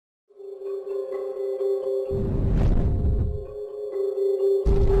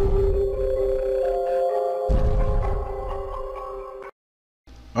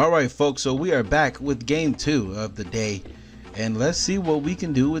Alright folks, so we are back with game 2 of the day, and let's see what we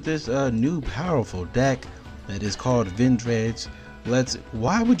can do with this new powerful deck that is called Vendreads.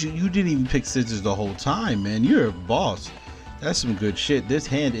 Why would you didn't even pick scissors the whole time, man? You're a boss. That's some good shit. This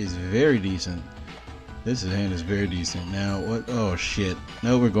hand is very decent. Now what? Oh shit,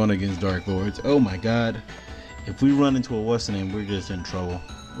 no, we're going against Dark Lords. Oh my god, if we run into a what's the name, we're just in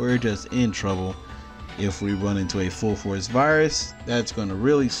trouble. If we run into a full force virus, that's gonna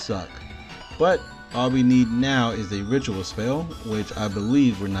really suck. But all we need now is a ritual spell, which I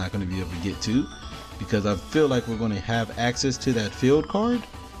believe we're not going to be able to get to, because I feel like we're going to have access to that field card,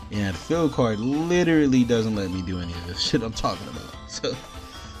 and that field card literally doesn't let me do any of this shit I'm talking about. So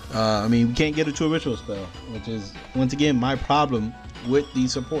I mean, we can't get it to a ritual spell, which is once again my problem with the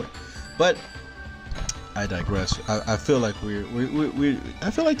support. But I digress. I feel like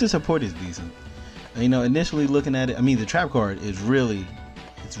I feel like the support is decent. You know, initially looking at it, I mean, the trap card is really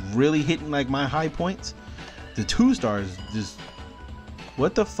hitting like my high points. The 2 stars just,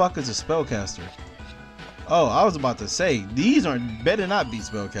 what the fuck is a spellcaster? Oh, I was about to say, these better not be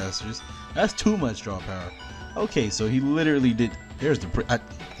spellcasters. That's too much draw power. Okay, so he literally did. There's the I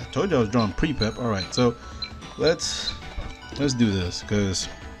told you I was drawing pre-pep. All right, so let's do this, because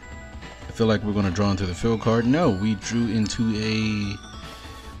I feel like we're gonna draw into the field card. No, we drew into a.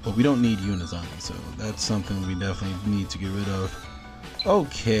 But we don't need units on it, so that's something we definitely need to get rid of.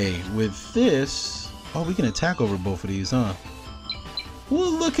 Okay, with this, oh, we can attack over both of these, huh?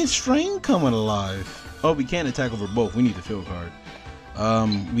 Well, look at Strain coming alive. Oh, we can't attack over both. We need the field card.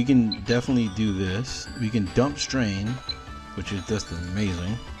 We can definitely do this. We can dump Strain, which is just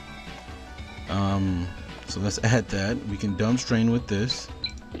amazing. So let's add that. We can dump Strain with this,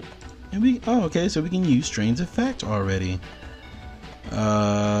 and oh, okay, so we can use Strain's effect already.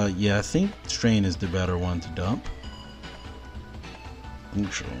 Yeah, I think Strain is the better one to dump.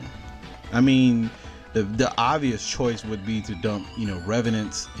 Neutral. I mean, the obvious choice would be to dump, you know,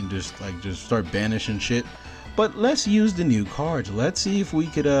 Revenants and just start banishing shit. But let's use the new cards. Let's see if we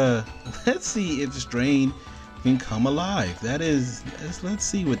could let's see if Strain can come alive. Let's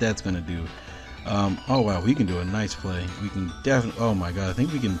see what that's gonna do. Oh wow, we can do a nice play. We can definitely, oh my god, I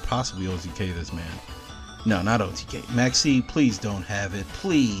think we can possibly OTK this man. No, not OTK. Maxi, please don't have it.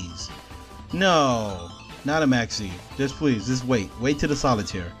 Please. No, not a Maxi. Just please, just wait. Wait to the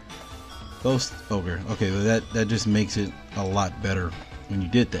Solitaire. Ghost Ogre. Okay, well, that just makes it a lot better when you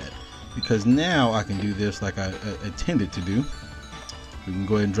did that. Because now I can do this like I intended to do. We can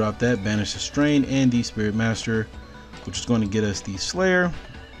go ahead and drop that, banish the Strain and the Spirit Master, which is going to get us the Slayer,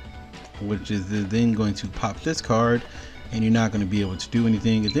 which is then going to pop this card, and you're not going to be able to do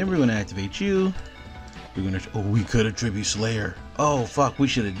anything. And then we're going to activate you. We're gonna. Oh, we could have tribute Slayer. Oh fuck, we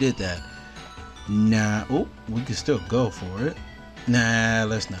should have did that. Nah. Oh, we can still go for it. Nah,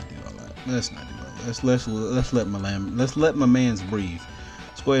 let's not do all that. Let's let my man's breathe.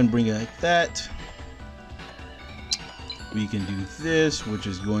 Let's go ahead and bring it like that. We can do this, which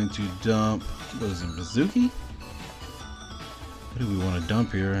is going to dump. What is it, Mizuki? What do we want to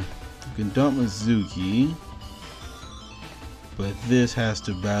dump here? We can dump Mizuki. But this has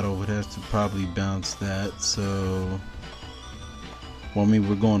to battle, it has to probably bounce that, so, well, I mean,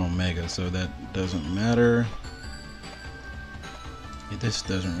 we're going Omega, so that doesn't matter. Yeah, this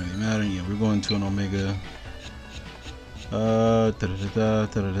doesn't really matter. Yeah, we're going to an Omega.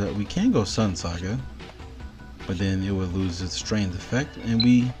 We can go Sun Saga, but then it would lose its Strain's effect, and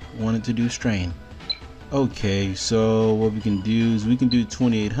we wanted to do Strain. Okay, so what we can do is we can do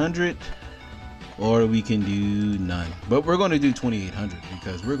 2800. Or we can do none, but we're going to do 2800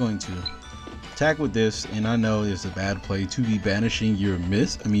 because we're going to attack with this, and I know it's a bad play to be banishing your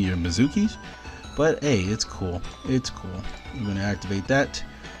Mizukis, but hey, it's cool. It's cool. We're going to activate that.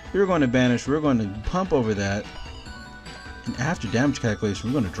 We're going to banish. We're going to pump over that, and after damage calculation,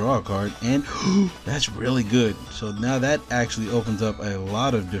 we're going to draw a card, and that's really good. So now that actually opens up a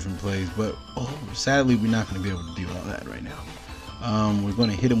lot of different plays, but oh, sadly, we're not going to be able to do all that right now. We're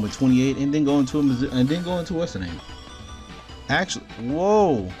going to hit him with 28 and then go into what's the name? Actually,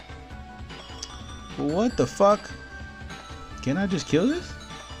 whoa. What the fuck? Can I just kill this?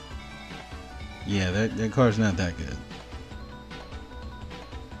 Yeah, that card's not that good.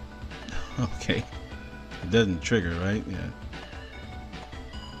 Okay. It doesn't trigger, right? Yeah.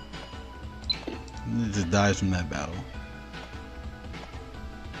 It just dies from that battle.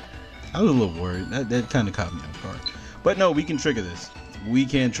 I was a little worried. That kind of caught me off guard. But no, we can trigger this. We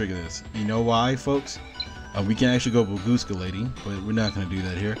can trigger this. You know why, folks? We can actually go Boguska Lady, but we're not going to do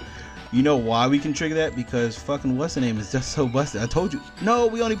that here. You know why we can trigger that? Because fucking what's the name is just so busted. I told you. No,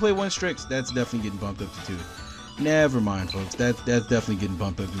 we only play 1 Strix. That's definitely getting bumped up to 2. Never mind, folks. That's definitely getting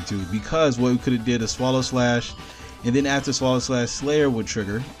bumped up to 2. Because what we could have did a Swallow Slash, and then after Swallow Slash, Slayer would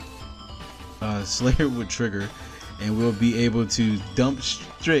trigger. And we'll be able to dump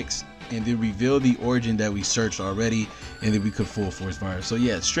Strix and then reveal the origin that we searched already, and then we could full force virus. So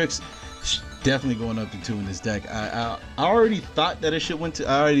yeah, Strix definitely going up to 2 in this deck. I already thought that it should went to.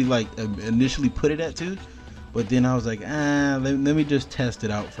 I already like initially put it at 2, but then I was like, let me just test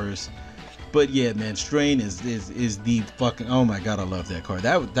it out first. But yeah, man, Strain is the fucking, oh my god, I love that card.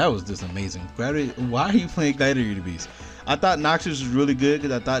 That was just amazing. Why are you playing Gladiator Beast? I thought Noxious was really good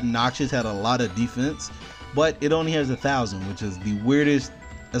because I thought Noxious had a lot of defense, but it only has 1,000, which is the weirdest.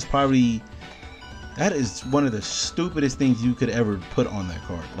 That is one of the stupidest things you could ever put on that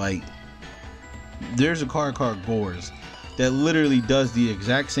card. Like, there's a card called Gores that literally does the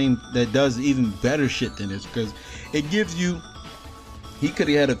exact same, that does even better shit than this, because it gives you, he could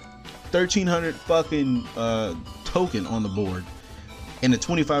have had a 1,300 fucking token on the board and a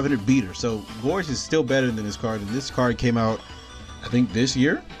 2,500 beater. So Gores is still better than this card, and this card came out I think this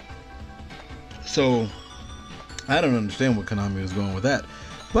year. So I don't understand what Konami was going with that,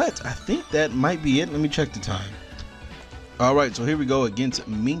 but I think that might be it. Let me check the time. Alright, so here we go against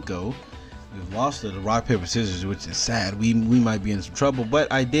Minko. We've lost to the rock, paper, scissors, which is sad. We might be in some trouble,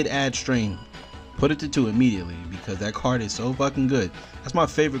 but I did add Strain. Put it to 2 immediately because that card is so fucking good. That's my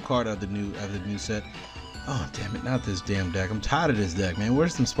favorite card of the new set. Oh damn it, not this damn deck. I'm tired of this deck, man.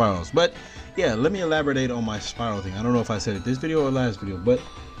 Where's some spirals? But yeah, let me elaborate on my spiral thing. I don't know if I said it this video or last video, but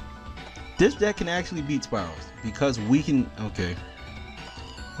this deck can actually beat spirals because we can. Okay.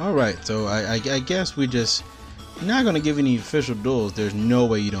 Alright, so I guess we just not gonna give any official duels. There's no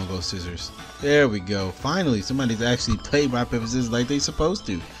way you don't go scissors. There we go. Finally, somebody's actually played rock, paper, scissors like they supposed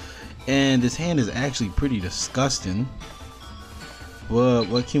to. And this hand is actually pretty disgusting. Well,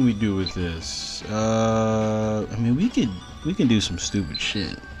 what can we do with this? I mean, we can do some stupid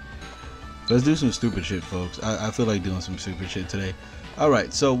shit. Let's do some stupid shit, folks. I feel like doing some stupid shit today.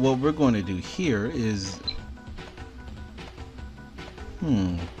 Alright, so what we're going to do here is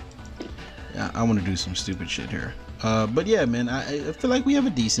I want to do some stupid shit here. But yeah, man, I feel like we have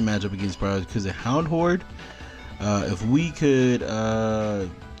a decent matchup against Spirals because the Hound Horde, if we could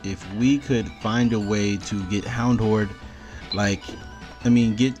find a way to get Hound Horde, like, I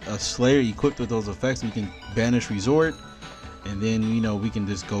mean, get a Slayer equipped with those effects, we can banish Resort, and then, you know, we can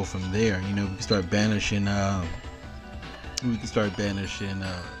just go from there. You know, we can start banishing like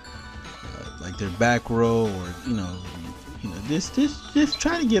their back row, or you know, just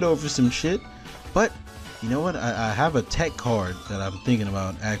try to get over some shit. But you know what? I have a tech card that I'm thinking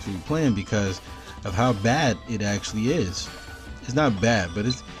about actually playing because of how bad it actually is. It's not bad, but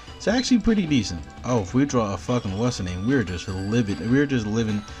it's actually pretty decent. Oh, if we draw a fucking what's the name, we're just living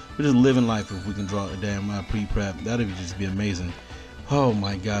life. If we can draw a damn pre-prep, that'd just be amazing. Oh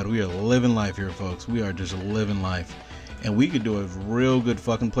my god, we are living life here, folks. We are just living life, and we could do a real good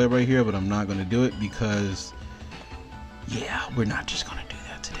fucking play right here, but I'm not gonna do it because, yeah, we're not just gonna do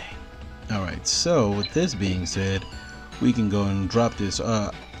that today. All right, so with this being said, we can go and drop this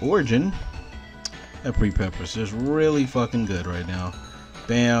Origin. That pre-prep is just really fucking good right now.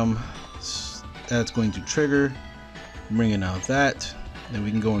 Bam, that's going to trigger, bringing out that. Then we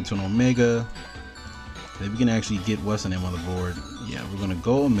can go into an Omega. Then we can actually get what's the name on the board. Yeah, we're gonna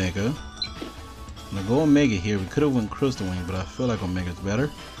go Omega. I'm gonna go Omega here. We could have went Crystal Wing, but I feel like Omega's better.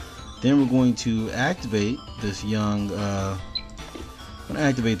 Then we're going to activate this young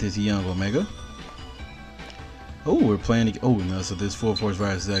Omega. Oh, we're playing. Oh no, so this full force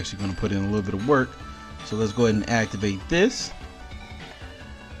virus is actually going to put in a little bit of work. So let's go ahead and activate this.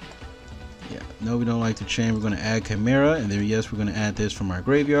 Yeah, no, we don't like the chain. We're going to add Chimera, and then yes, we're going to add this from our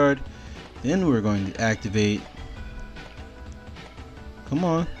graveyard. Then we're going to activate. Come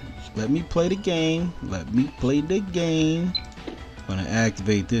on, let me play the game. Let me play the game. I'm going to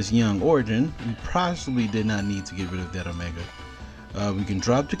activate this young Origin. We possibly did not need to get rid of that Omega. We can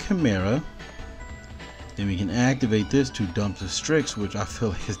drop the Chimera. Then we can activate this to dump the Strix, which I feel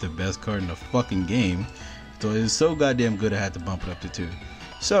like is the best card in the fucking game. So it's so goddamn good I had to bump it up to 2.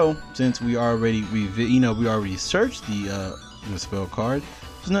 So since we already searched the spell card,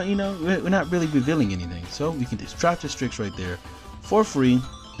 it's not, we're not really revealing anything. So we can just drop the Strix right there for free.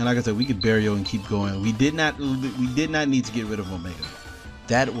 And like I said, we could burial and keep going. We did not need to get rid of Omega.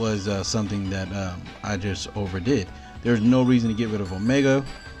 That was something that I just overdid. There's no reason to get rid of Omega.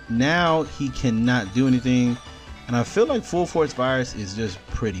 Now he cannot do anything, and I feel like Full Force Virus is just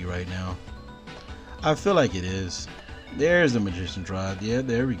pretty right now. I feel like it is. There's the Magician's Rod. Yeah,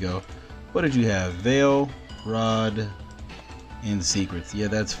 there we go. What did you have? Veil, Rod, and Secrets. Yeah,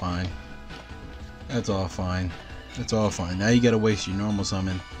 that's fine. That's all fine. That's all fine. Now you gotta waste your normal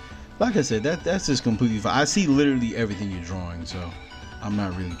summon. Like I said, that's just completely fine. I see literally everything you're drawing, so I'm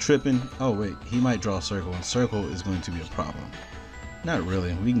not really tripping. Oh wait, he might draw Circle, and Circle is going to be a problem. Not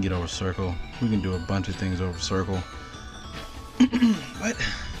really. We can get over Circle. We can do a bunch of things over Circle. But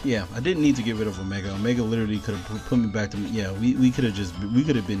yeah, I didn't need to get rid of Omega. Omega literally could have put me back to, yeah, we could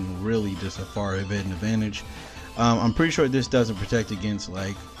have been really just a far ahead advantage. I'm pretty sure this doesn't protect against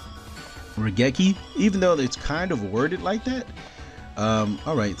like Regeki, even though it's kind of worded like that.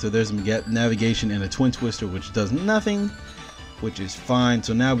 Alright, so there's navigation and a Twin Twister, which does nothing, which is fine.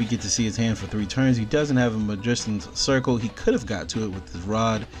 So now we get to see his hand for 3 turns. He doesn't have a Magician's Circle. He could have got to it with his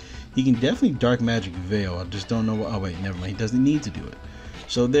Rod. He can definitely Dark Magic Veil. I just don't know what, oh wait, never mind. He doesn't need to do it.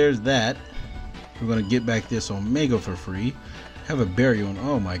 So there's that. We're going to get back this Omega for free. Have a Burial, and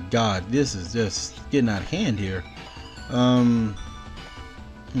oh my god, this is just getting out of hand here.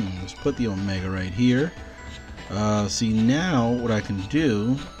 Let's put the Omega right here. See, now what I can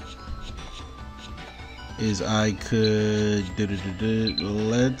do is I could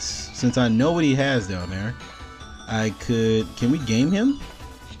since I know what he has down there, I could, can we game him?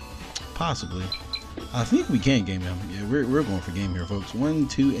 Possibly. I think we can game him. Yeah, we're going for game here, folks. 1,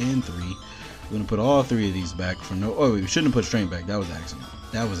 2, and 3. We're gonna put all 3 of these back for no. Oh, we shouldn't have put Strain back. That was an accident.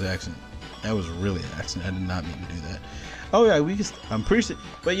 That was an accident. That was really an accident. I did not mean to do that. Oh yeah, we just, I'm pretty sure.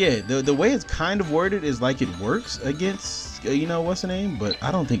 But yeah, the way it's kind of worded is like it works against, you know, what's the name? But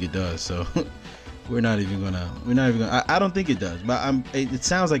I don't think it does. So we're not even gonna. I don't think it does. But it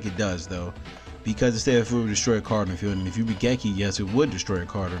sounds like it does though, because instead if it would destroy a card on the field, and if you be Geki, yes, it would destroy a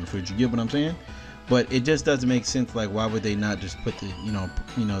card on the field. You get what I'm saying? But it just doesn't make sense. Like, why would they not just put the, the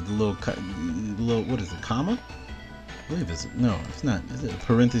little, what is it, comma? I believe it's, no, it's not. Is it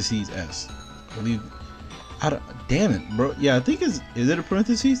parentheses S? I believe. Damn it, bro. Yeah, I think is it a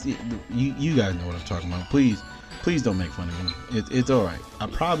parentheses? You guys know what I'm talking about. Please don't make fun of me. It's all right. I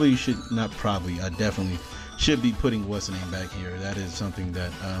probably should, not probably, I definitely should be putting what's the name back here. That is something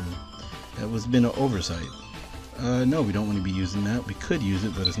that that was been an oversight. No, we don't want to be using that. We could use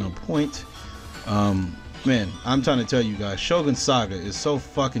it, but there's no point. Man, I'm trying to tell you guys, Shogun Saga is so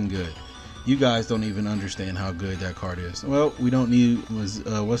fucking good. You guys don't even understand how good that card is. Well, we don't need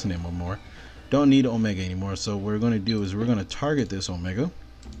what's the name no more. Don't need Omega anymore. So what we're going to do is we're going to target this Omega.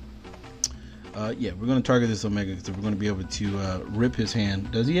 Yeah, we're going to target this Omega because we're going to be able to rip his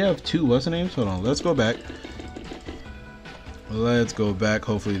hand. Does he have 2 what's the names? Hold on, let's go back. Let's go back.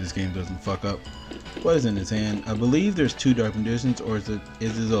 Hopefully this game doesn't fuck up. What is in his hand? I believe there's 2 Dark Magicians, or is it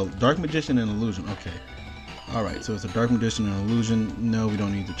a Dark Magician and Illusion? Okay. Alright, so it's a Dark Magician and Illusion. No, we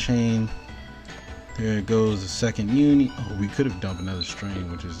don't need the chain. There it goes, the second uni. Oh, we could have dumped another Strain,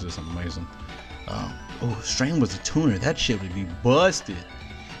 which is just amazing. Oh, Strain was a tuner. That shit would be busted.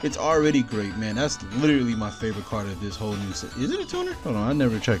 It's already great, man. That's literally my favorite card of this whole new set. Is it a tuner? Hold on, I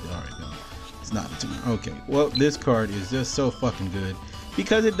never checked it. Alright, no. It's not a tuner. Okay, well, this card is just so fucking good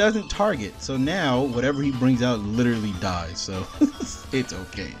because it doesn't target. So now, whatever he brings out literally dies. So, it's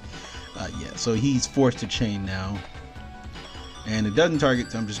okay. Yeah, so he's forced to chain now. And it doesn't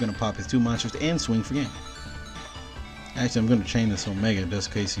target, so I'm just going to pop his 2 monsters and swing for game. Actually, I'm going to chain this Omega just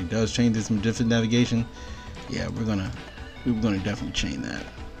in case he does chain this from different navigation. Yeah, we're gonna definitely chain that.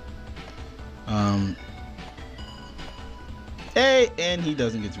 Hey, and he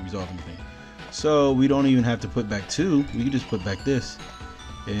doesn't get to resolve anything. So we don't even have to put back 2. We can just put back this.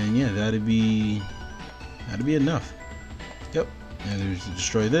 And yeah, that'd be enough. Yep. And there's to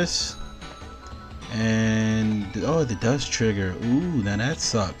destroy this. And oh, it does trigger. Ooh, now that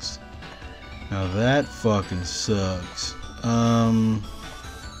sucks. Now that fucking sucks.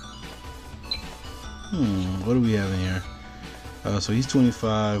 What do we have in here? So he's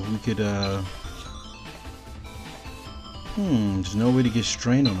 25. We could there's no way to get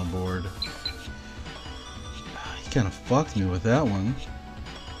Strain on the board. He kind of fucked me with that one.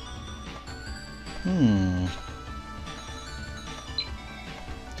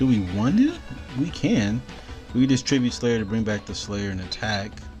 Do we want to? We can. We can distribute Slayer to bring back the Slayer and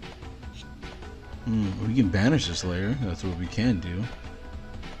attack. We can banish the Slayer. That's what we can do.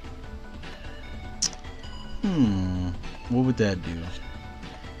 What would that do?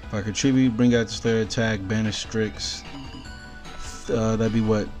 If I contribute, bring out the Slayer, attack, banish Strix. That'd be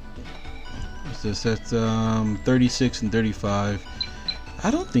what? What's this? That's 36 and 35.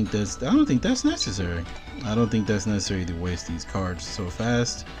 I don't think that's necessary. I don't think that's necessary to waste these cards so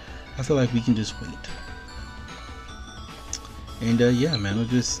fast. I feel like we can just wait. And yeah, man, it'll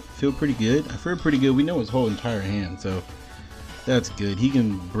just feel pretty good. I feel pretty good. We know his whole entire hand, so that's good. He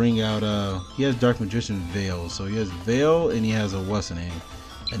can bring out he has Dark Magician Veil, so he has Veil and he has a what's the name,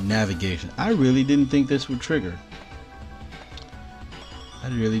 a Navigation. I really didn't think this would trigger. I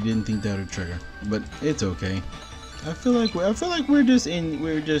really didn't think that would trigger, but it's okay. I feel like we're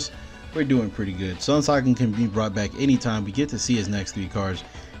doing pretty good. Sunsocken can be brought back anytime. We get to see his next 3 cards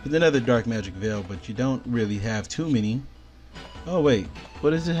with another Dark Magic Veil, but you don't really have too many. Oh wait,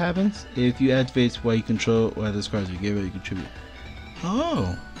 what is it happens? If you activate while you control one of those cards you give it, you contribute.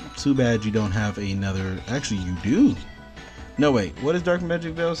 Oh, too bad you don't have another. Actually, you do. No wait, what does Dark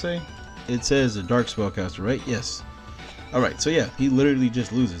Magic Veil say? It says a Dark Spellcaster, right? Yes. Alright, so yeah, he literally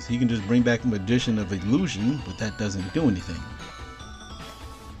just loses. He can just bring back a Magician of Illusion, but that doesn't do anything.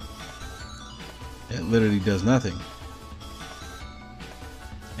 That literally does nothing.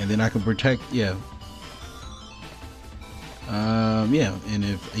 And then I can protect, yeah. Yeah, and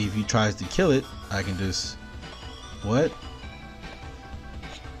if he tries to kill it, I can just, what?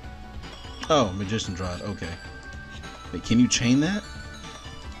 Oh, Magician's Rod, okay. Wait, can you chain that?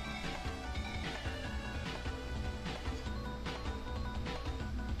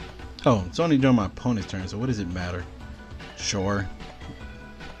 Oh, it's only during my opponent's turn, so what does it matter? Sure.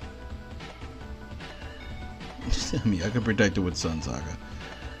 I mean, I can protect it with Sun Saga.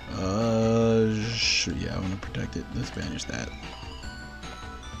 Sure, yeah, I want to protect it. Let's banish that.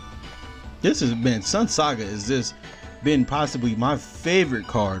 This has been, Sun Saga is just been possibly my favorite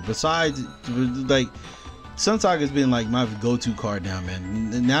card. Besides, like, Sun Saga has been like my go-to card now,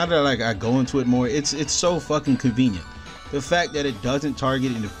 man. Now that like I go into it more, it's so fucking convenient. The fact that it doesn't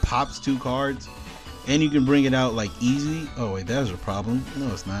target and it pops 2 cards, and you can bring it out like easy. Oh wait, that's a problem. No,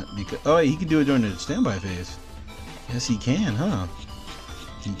 it's not. Because oh wait, he can do it during the standby phase. Yes, he can, huh?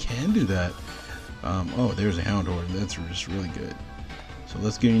 He can do that. Oh, there's a Hound Horde. That's just really good. So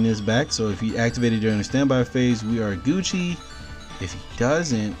let's get this back. So if he activated during the standby phase, we are Gucci. If he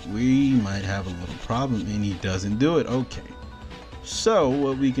doesn't, we might have a little problem, and he doesn't do it. Okay. So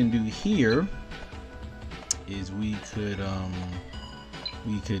what we can do here is we could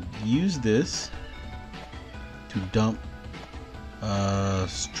use this to dump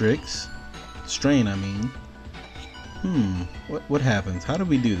Strain, I mean. What happens? How do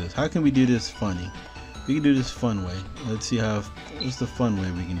we do this? How can we do this funny? We can do this fun way. Let's see what's the fun way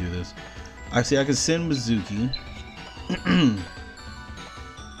we can do this. Actually, I can send Mizuki.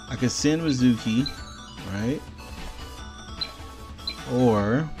 I can send Mizuki, right?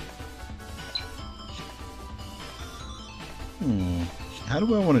 Or how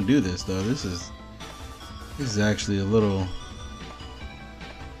do I want to do this though? This is actually a little,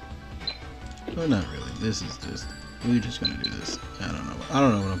 well, not really. This is just, we're just gonna do this. I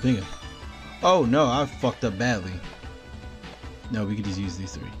don't know what I'm thinking. Oh no, I fucked up badly. No, we could just use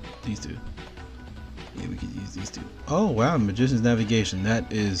these 2. Yeah, we could use these 2. Oh wow, Magician's Navigation.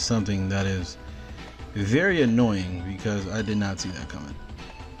 That is something that is very annoying because I did not see that coming.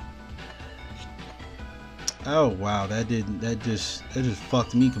 Oh wow, that just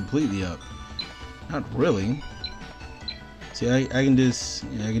fucked me completely up. Not really. See, I can just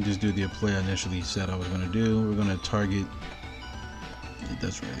do the play I initially said I was gonna do. We're gonna target. It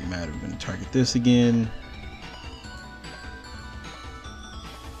doesn't really matter. We're gonna target this again.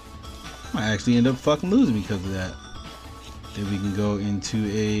 I might actually end up fucking losing because of that. Then we can go into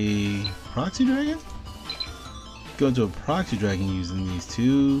a Proxy Dragon. Go into a Proxy Dragon using these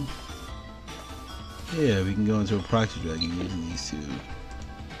 2. Yeah, we can go into a Proxy Dragon using these 2.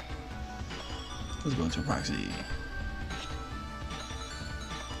 Let's go into a Proxy.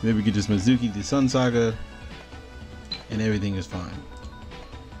 Then we can just Mizuki the Sun Saga, and everything is fine.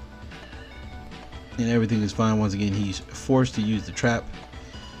 And everything is fine. Once again, he's forced to use the trap,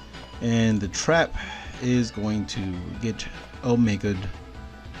 and the trap is going to get Omega'd,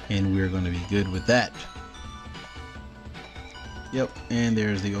 and we're going to be good with that. Yep, and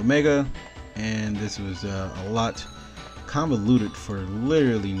there's the Omega, and this was a lot convoluted for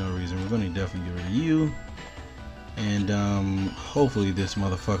literally no reason. We're going to definitely get rid of you. And hopefully this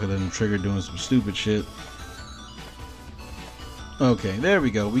motherfucker doesn't trigger doing some stupid shit. Okay, there we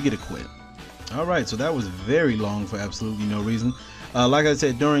go. We get a quit. Alright, so that was very long for absolutely no reason. Like I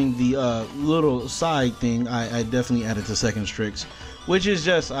said, during the little side thing, I definitely added the second Strix, which is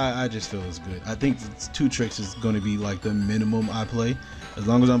just, I just feel it's good. I think 2 tricks is going to be like the minimum I play. As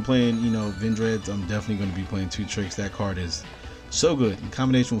long as I'm playing, you know, Vendreads, I'm definitely going to be playing 2 tricks. That card is so good. In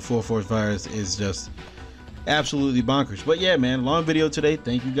combination with Full Force Virus is just absolutely bonkers. But yeah, man, long video today.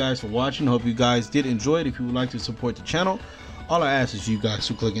 Thank you guys for watching. Hope you guys did enjoy it. If you would like to support the channel, All I ask is you guys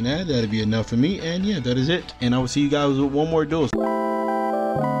to click an ad. That'll be enough for me. And yeah, that is it. And I will see you guys with one more duel.